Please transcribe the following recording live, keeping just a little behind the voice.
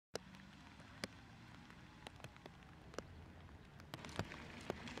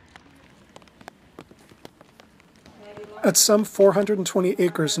At some 420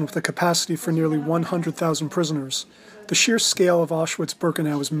 acres and with a capacity for nearly 100,000 prisoners, the sheer scale of Auschwitz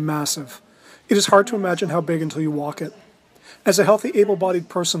Birkenau is massive. It is hard to imagine how big until you walk it. As a healthy, able-bodied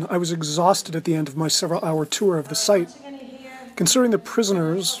person, I was exhausted at the end of my several-hour tour of the site. Considering the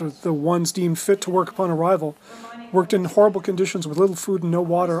prisoners, or the ones deemed fit to work upon arrival, worked in horrible conditions with little food and no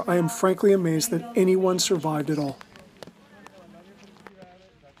water, I am frankly amazed that anyone survived at all.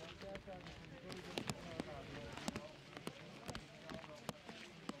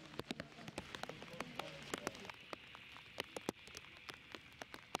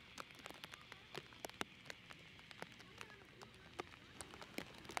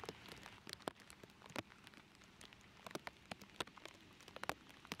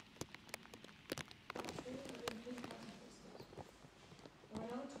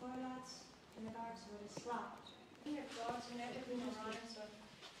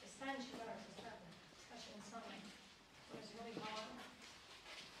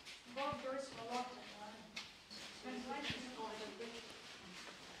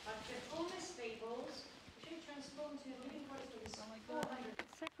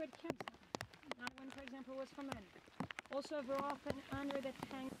 Sacred camps. That one, for example, was for men. Also, very often under the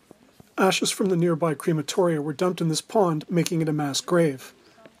tank. Ashes from the nearby crematoria were dumped in this pond, making it a mass grave.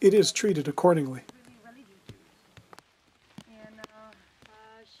 It is treated accordingly.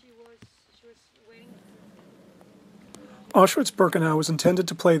 Auschwitz Birkenau was intended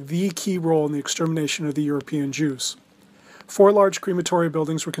to play the key role in the extermination of the European Jews. 4 large crematoria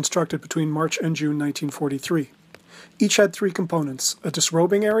buildings were constructed between March and June 1943. Each had 3 components: a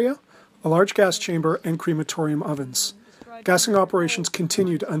disrobing area, a large gas chamber, and crematorium ovens. Gassing operations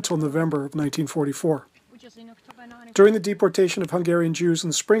continued until November of 1944. During the deportation of Hungarian Jews in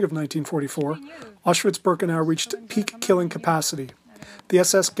the spring of 1944, Auschwitz-Birkenau reached peak killing capacity. The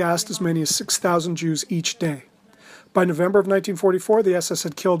SS gassed as many as 6,000 Jews each day. By November of 1944, the SS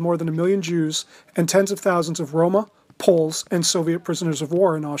had killed more than 1 million Jews and tens of thousands of Roma, Poles, and Soviet prisoners of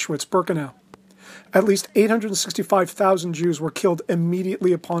war in Auschwitz-Birkenau. At least 865,000 Jews were killed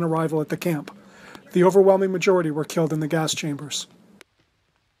immediately upon arrival at the camp. The overwhelming majority were killed in the gas chambers.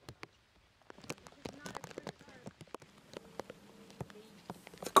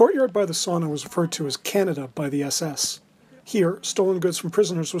 The courtyard by the sauna was referred to as Canada by the SS. Here, stolen goods from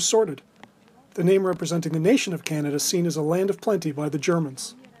prisoners were sorted. The name representing the nation of Canada seen as a land of plenty by the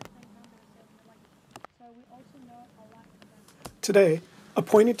Germans. Today, a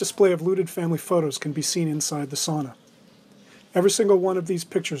poignant display of looted family photos can be seen inside the sauna. Every single one of these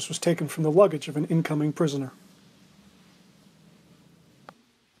pictures was taken from the luggage of an incoming prisoner.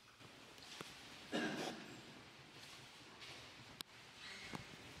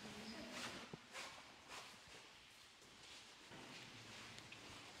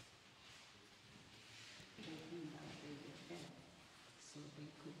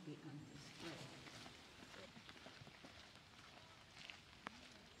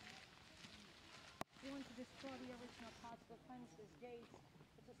 To destroy the original parts of the fences, gates,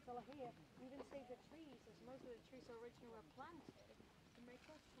 which are still here. Even save the trees, as most of the trees originally were planted to make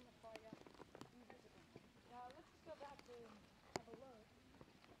us from the fire invisible. Now let's just go back to have a look.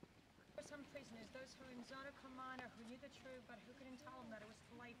 For some prisoners, those who were in zone of command or who knew the truth but who couldn't tell them that it was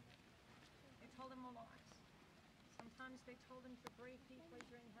too late, they told them all lies. Sometimes they told them to breathe deeply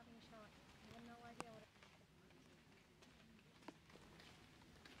during having a shot. They had no idea what it was.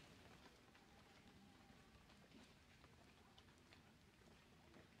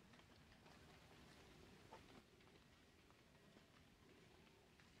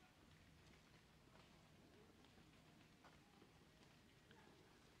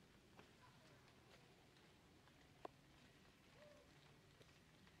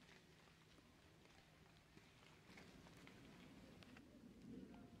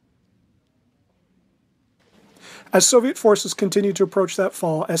 As Soviet forces continued to approach that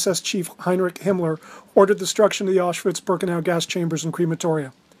fall, SS Chief Heinrich Himmler ordered the destruction of the Auschwitz-Birkenau gas chambers and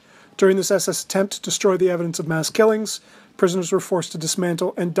crematoria. During this SS attempt to destroy the evidence of mass killings, prisoners were forced to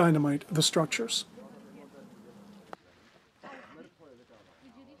dismantle and dynamite the structures.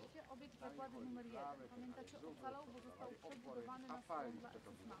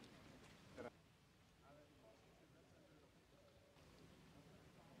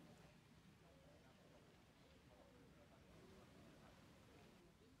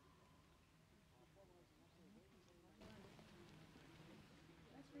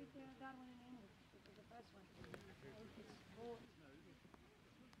 That one in English, which is the first one.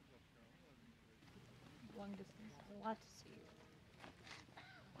 Long distance, there's a lot to see.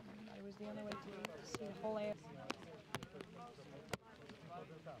 It was the only way to see the whole area.